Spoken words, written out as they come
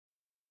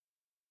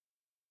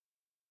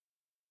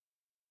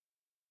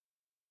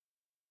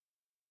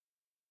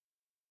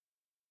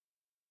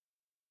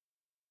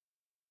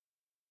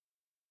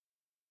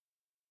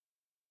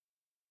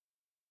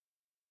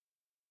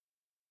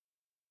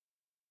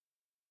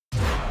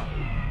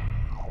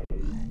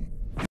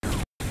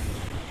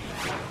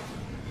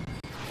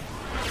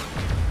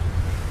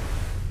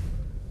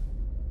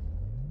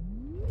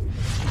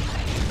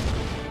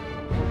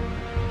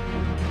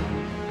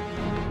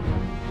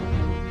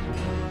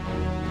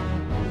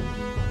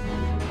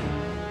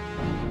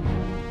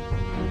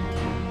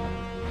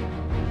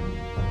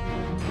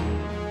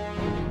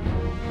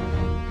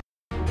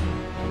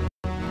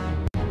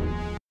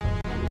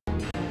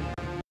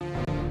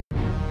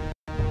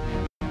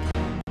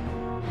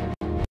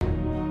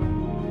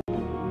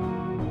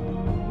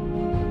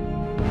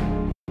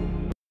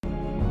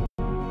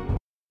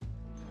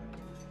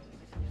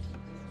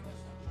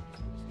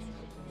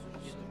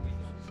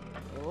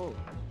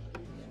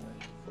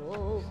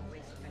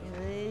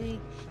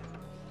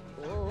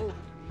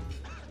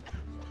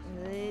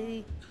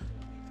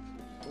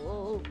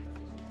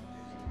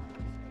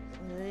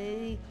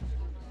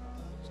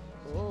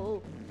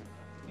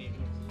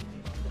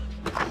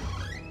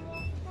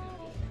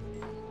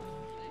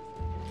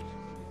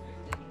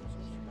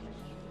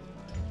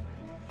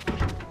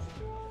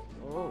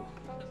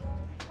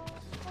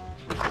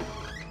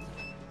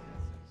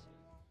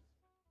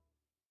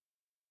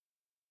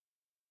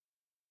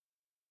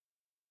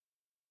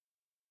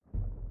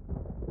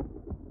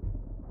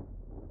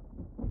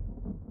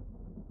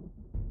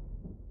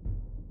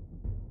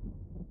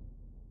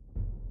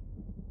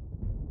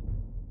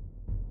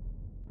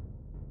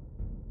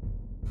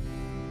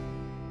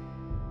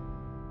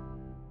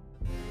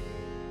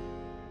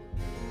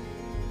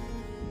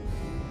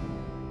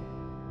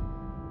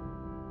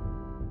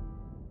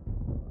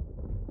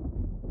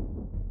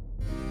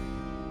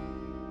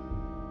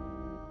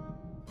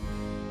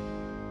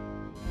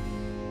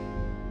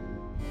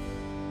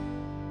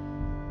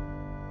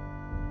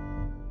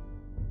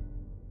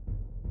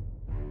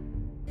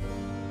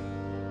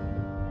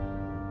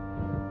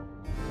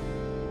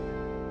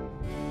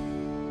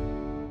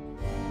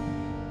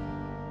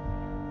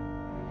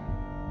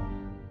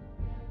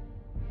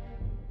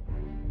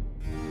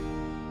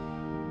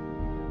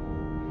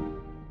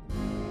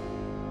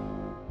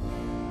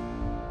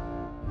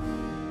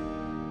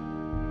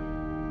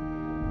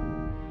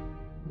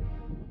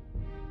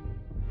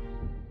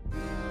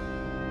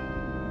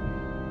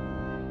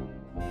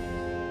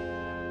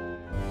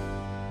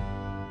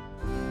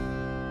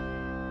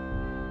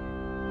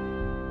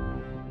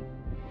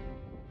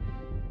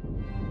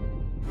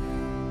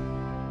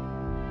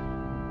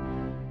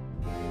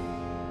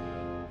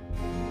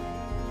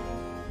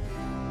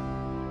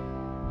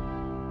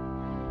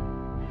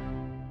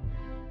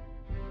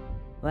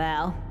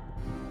Well,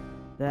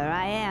 there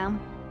I am.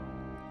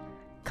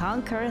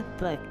 Conker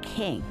the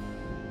king.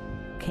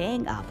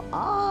 King of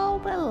all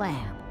the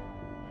land.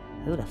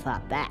 Who'd have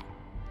thought that?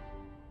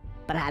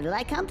 But how did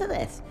I come to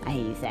this, I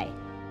hear you say?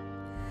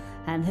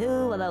 And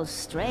who are those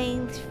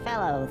strange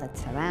fellows that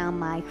surround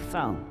my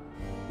throne?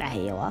 I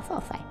hear you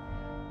also say.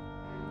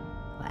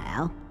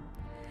 Well,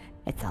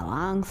 it's a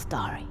long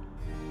story.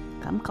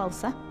 Come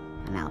closer,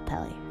 and I'll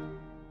tell you.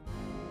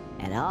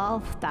 It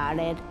all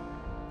started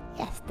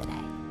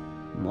yesterday.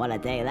 What a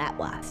day that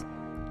was.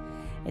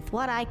 It's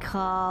what I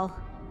call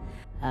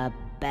a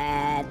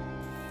bad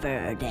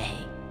fur day.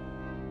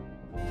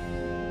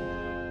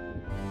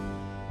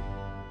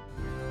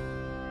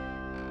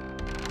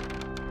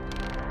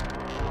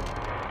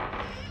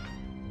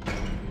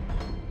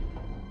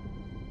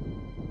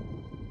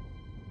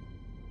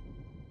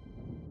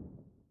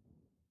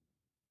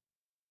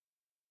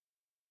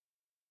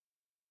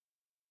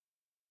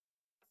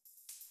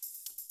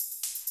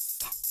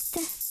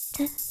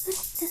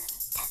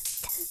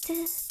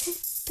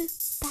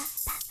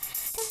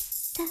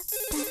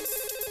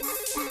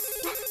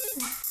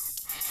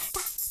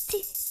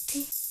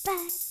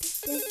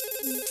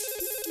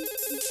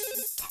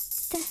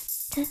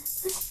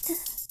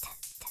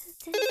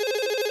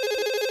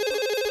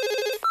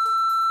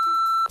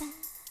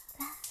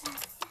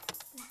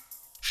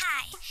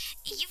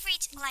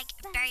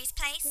 Barry's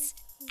place.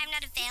 I'm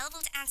not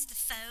available to answer the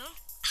phone,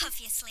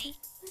 obviously.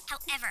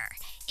 However,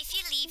 if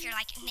you leave your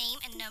name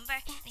and number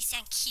and you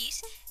sound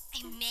cute,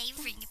 I may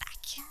ring you back.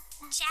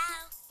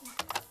 Ciao.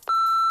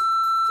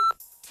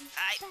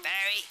 Hi,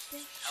 Barry.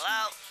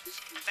 Hello?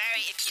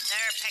 Barry, if you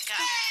dare pick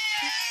up.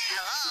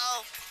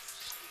 Hello?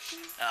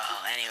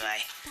 Oh,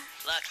 anyway,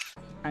 look.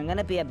 I'm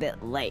gonna be a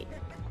bit late.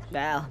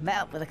 Well, met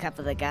up with a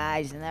couple of the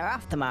guys and they're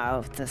off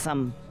tomorrow to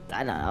some,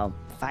 I don't know,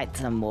 fight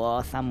some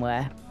war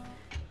somewhere.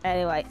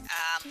 Anyway,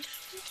 I'll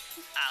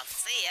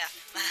see ya.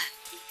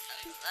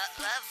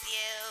 Love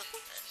you.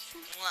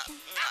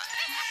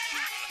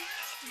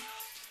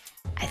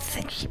 I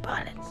think she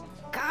bought it.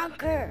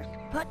 Conker,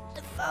 put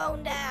the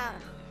phone down.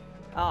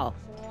 Oh,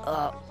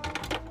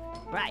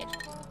 right.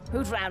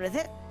 Whose round is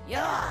it?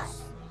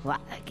 Yours.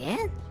 What,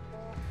 again?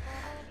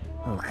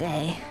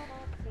 Okay.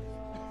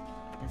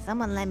 Can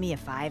someone lend me a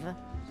 $5?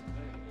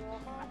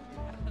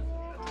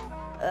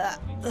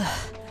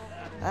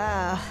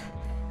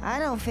 I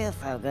don't feel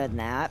so good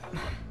now.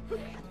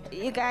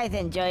 You guys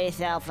enjoy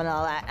yourself and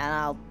all that, and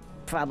I'll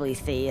probably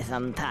see you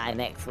sometime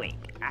next week.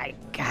 I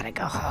gotta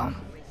go home.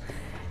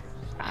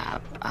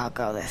 I'll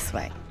go this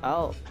way.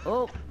 Oh,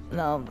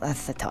 no,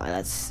 that's the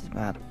toilets.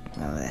 Go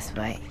this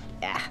way.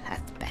 Yeah,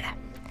 that's better.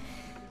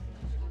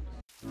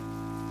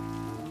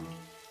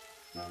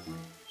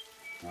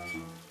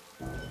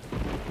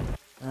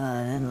 Oh,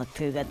 it didn't look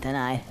too good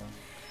tonight.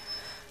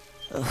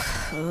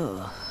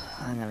 Ooh,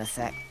 hang on a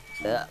sec.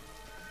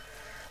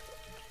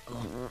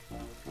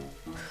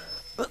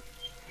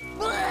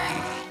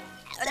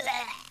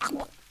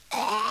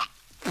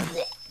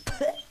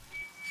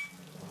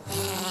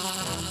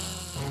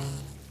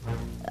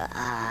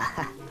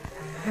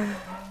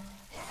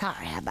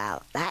 Sorry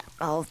about that,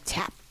 old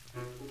chap.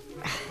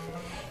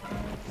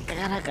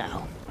 Gotta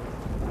go.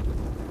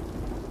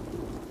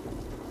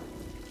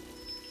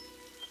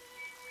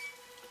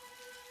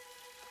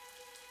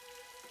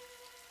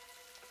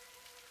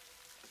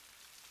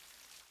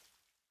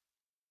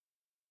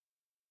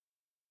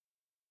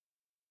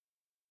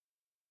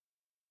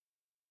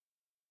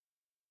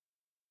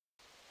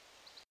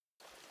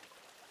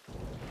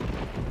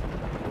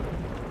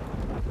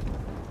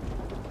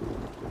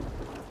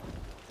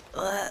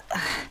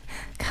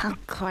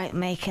 Can't quite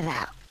make it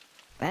out.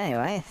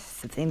 Anyway,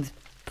 it seems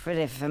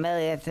pretty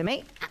familiar to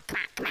me.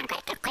 Come on,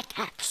 quick.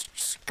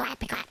 Quiet,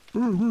 be quiet.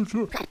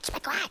 Be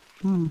quiet.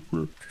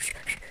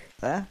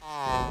 Huh?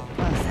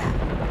 What's that?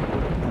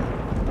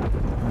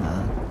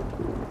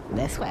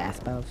 This way, I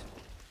suppose.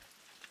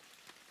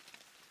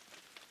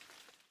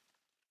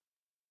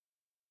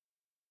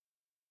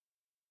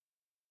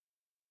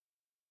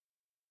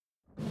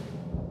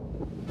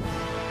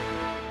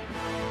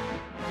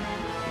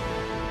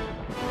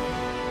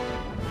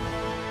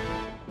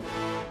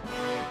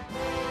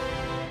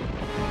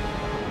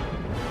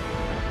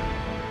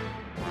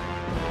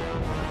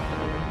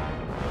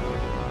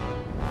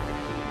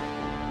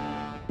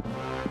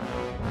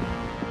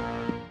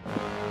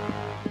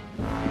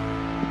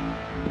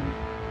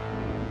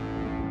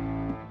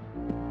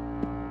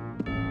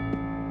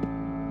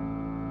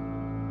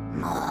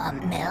 More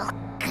milk,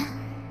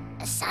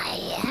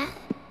 sire?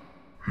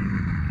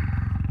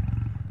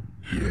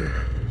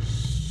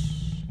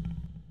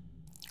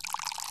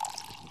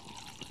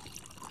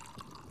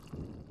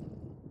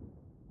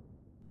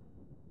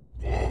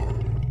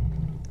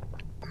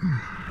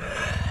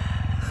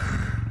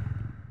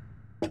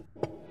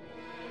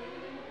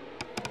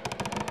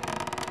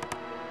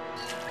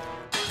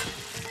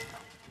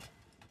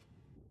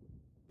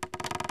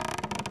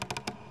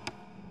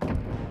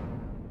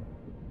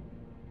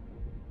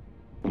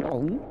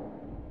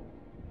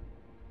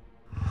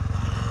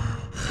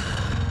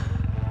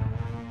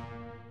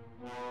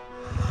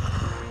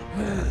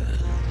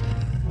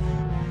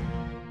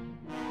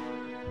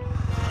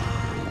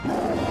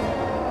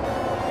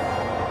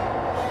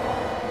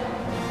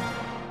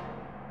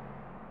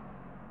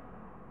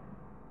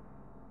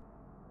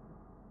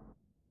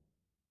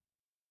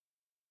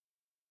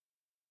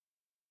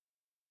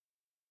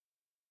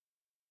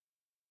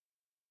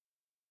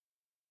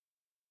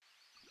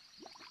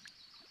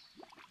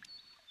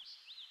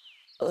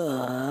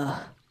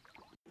 Oh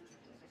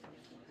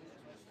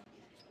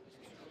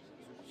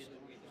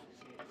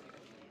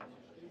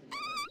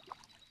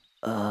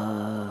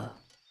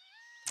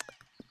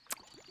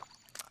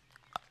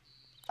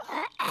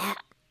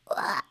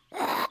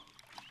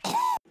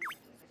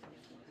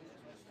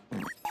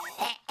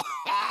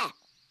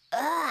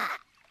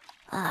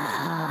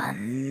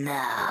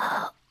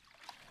no.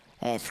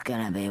 It's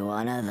gonna be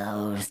one of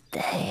those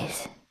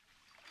days.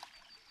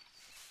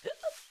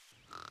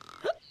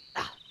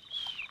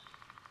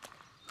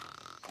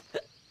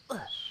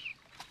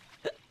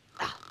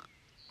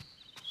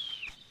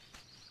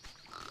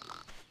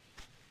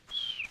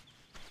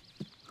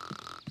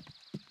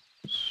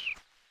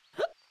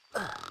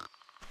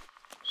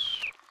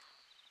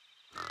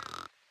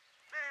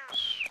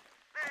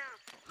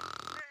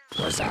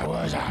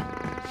 What's that?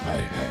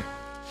 Hey.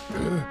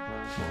 Who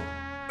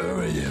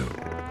are you?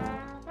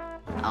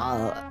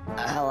 Oh,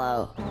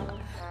 hello.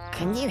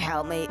 Can you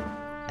help me?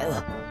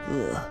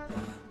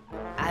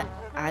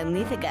 I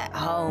need to get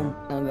home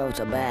and go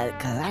to bed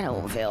because I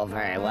don't feel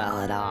very well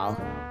at all.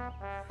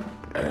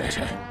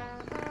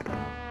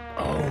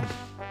 Oh,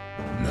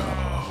 no.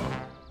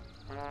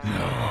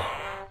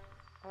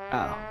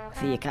 Oh,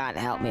 so you can't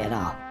help me at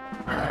all?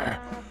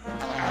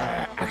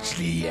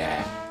 Actually,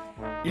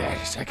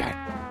 yes, I can.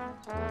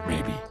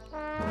 Maybe.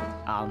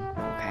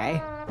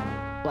 Okay.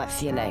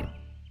 What's your name?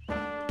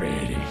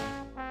 Beardy.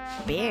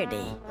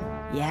 Beardy?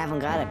 You haven't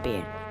got a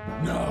beard.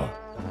 No.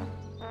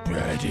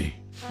 Birdie.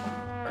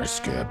 I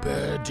scare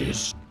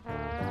birdies.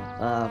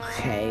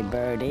 Okay,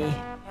 Birdie.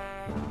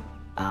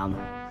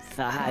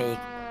 So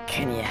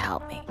can you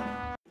help me?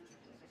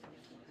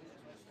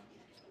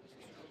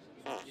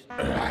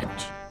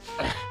 Right.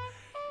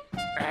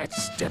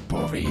 Let's step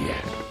over here.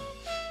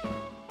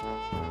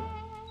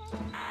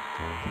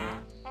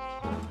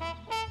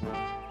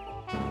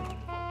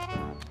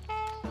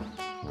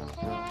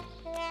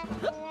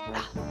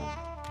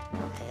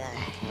 I got a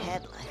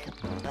head like a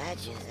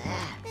badger's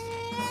axe.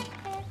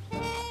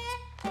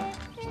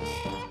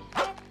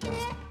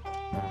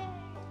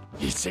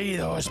 You see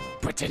those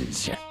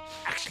buttons?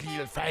 Actually,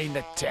 you'll find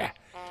that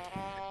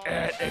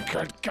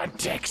they're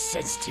context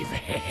sensitive.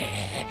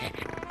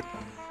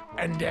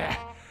 And,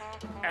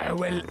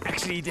 well,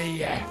 actually,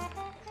 they,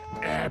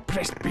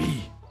 press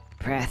B.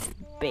 Press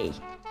B.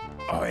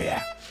 Oh,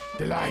 yeah.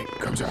 The light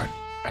comes on.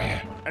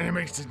 And it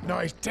makes a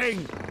nice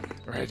ting.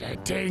 Right, a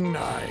ting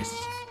noise.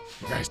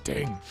 You guys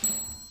ting.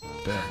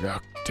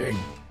 Look, ting.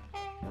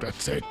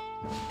 That's it.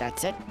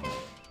 That's it?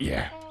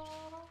 Yeah.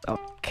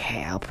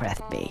 Okay, I'll press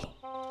B.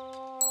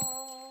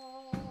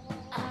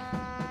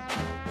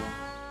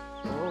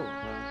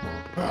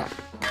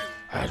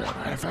 I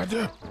don't know if I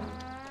do.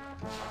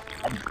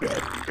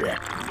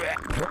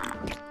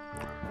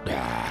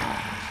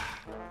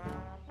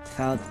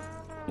 So,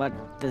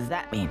 what does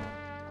that mean?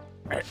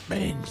 It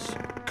means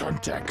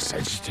context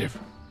sensitive.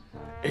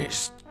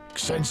 It's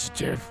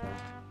sensitive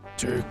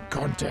to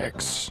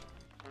context.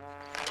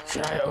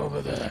 Try it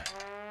over there.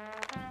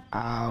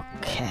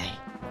 Okay.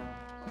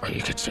 Or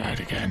you could try it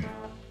again.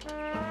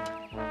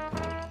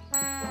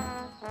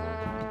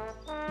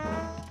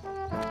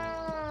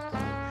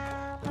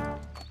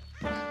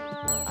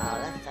 Oh,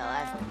 that's the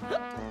last.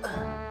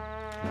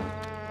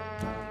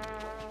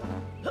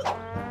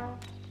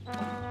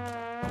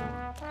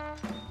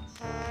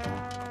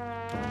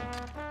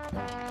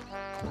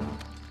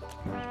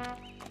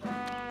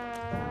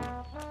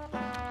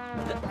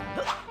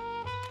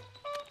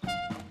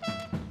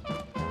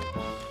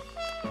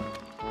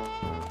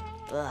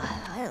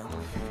 I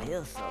don't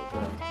feel so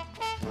good.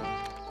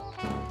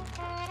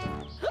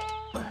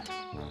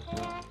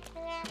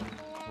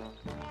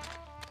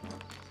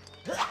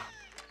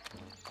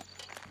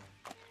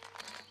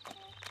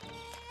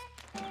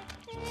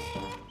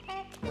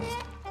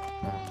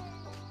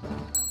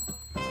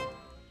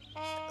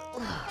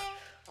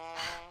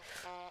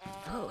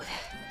 Food.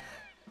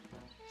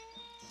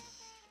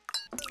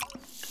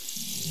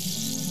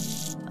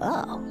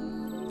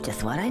 Oh,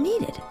 just what I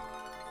needed.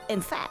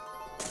 In fact,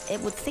 it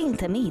would seem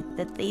to me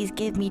that these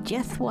give me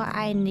just what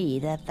I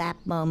need at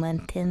that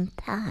moment in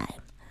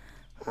time.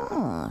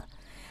 Oh,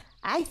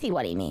 I see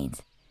what he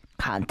means.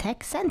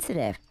 Context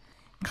sensitive.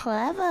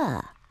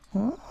 Clever.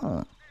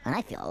 Oh, and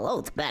I feel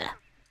loads better.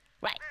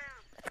 Right,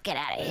 let's get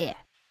out of here.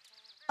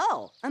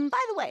 Oh, and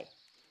by the way,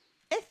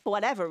 if for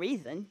whatever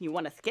reason you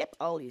want to skip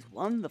all these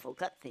wonderful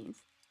cutscenes,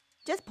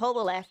 just pull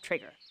the left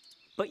trigger.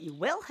 But you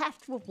will have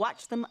to have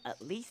watched them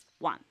at least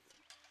once.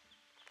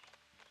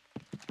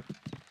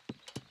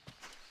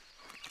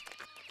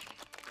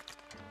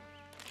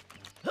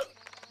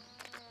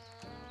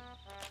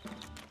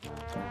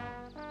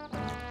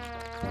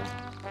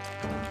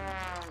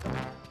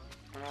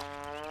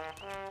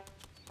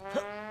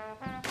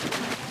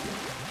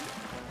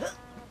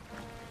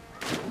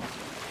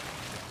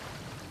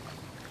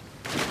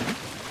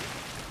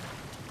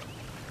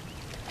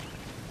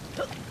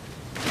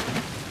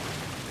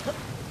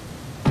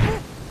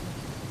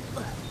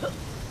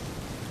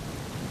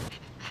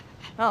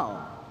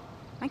 Oh,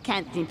 I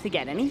can't seem to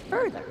get any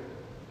further.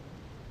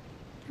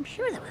 I'm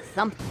sure there was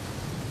something.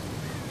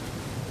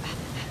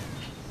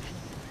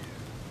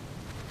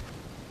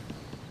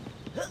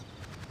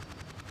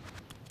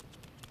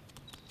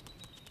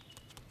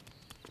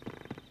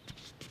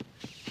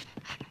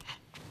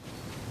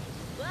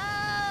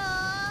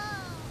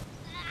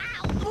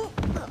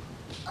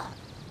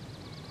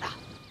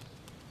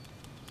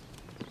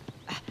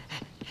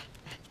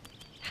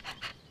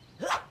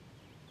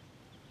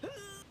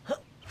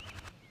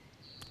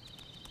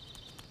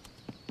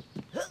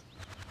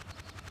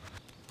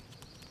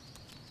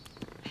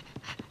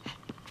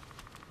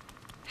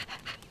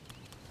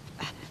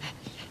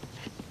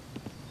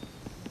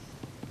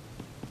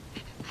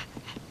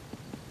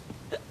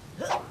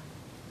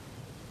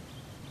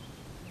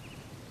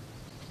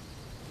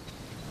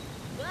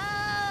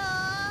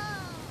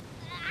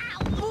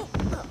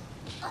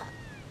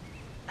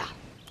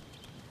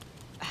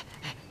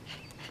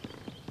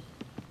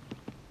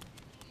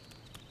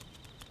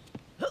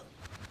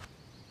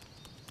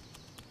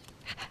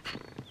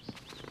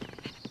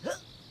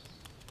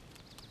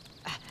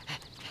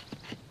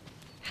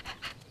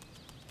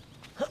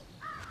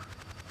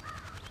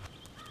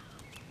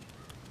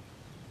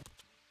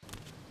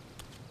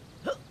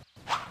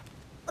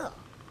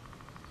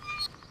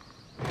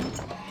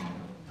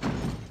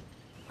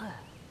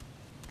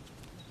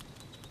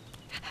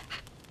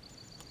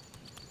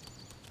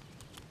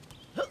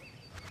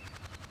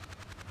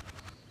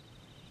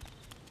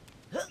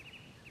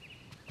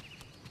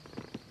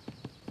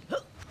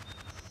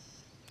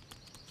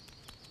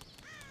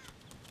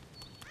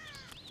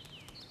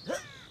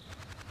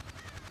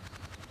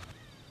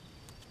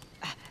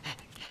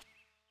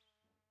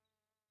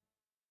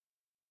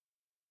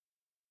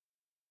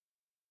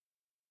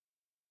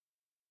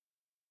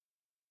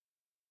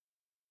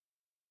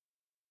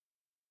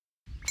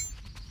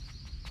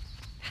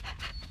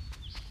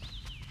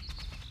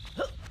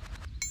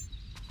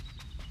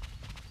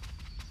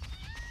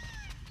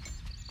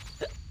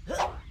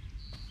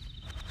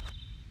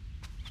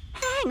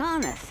 Hang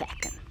on a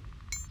second.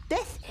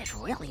 This is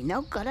really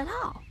no good at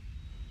all.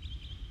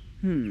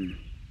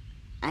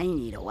 I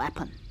need a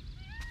weapon.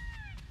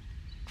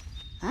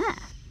 That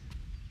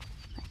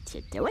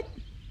should do it.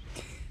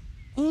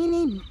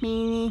 Eeny,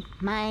 meeny,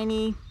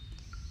 miny,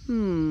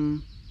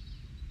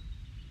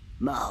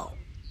 mo.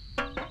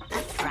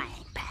 The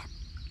frying pan.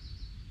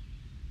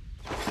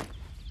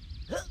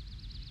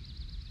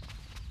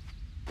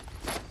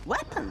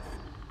 Weapons!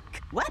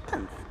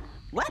 Weapons!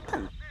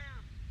 Weapons!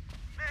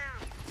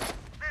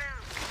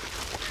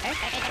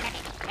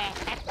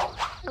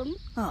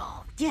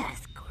 Oh,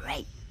 just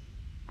great.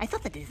 I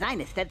thought the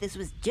designer said this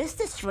was just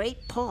a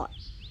straight port.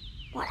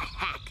 What a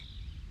hack.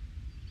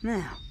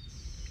 Now,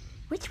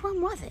 which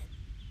one was it?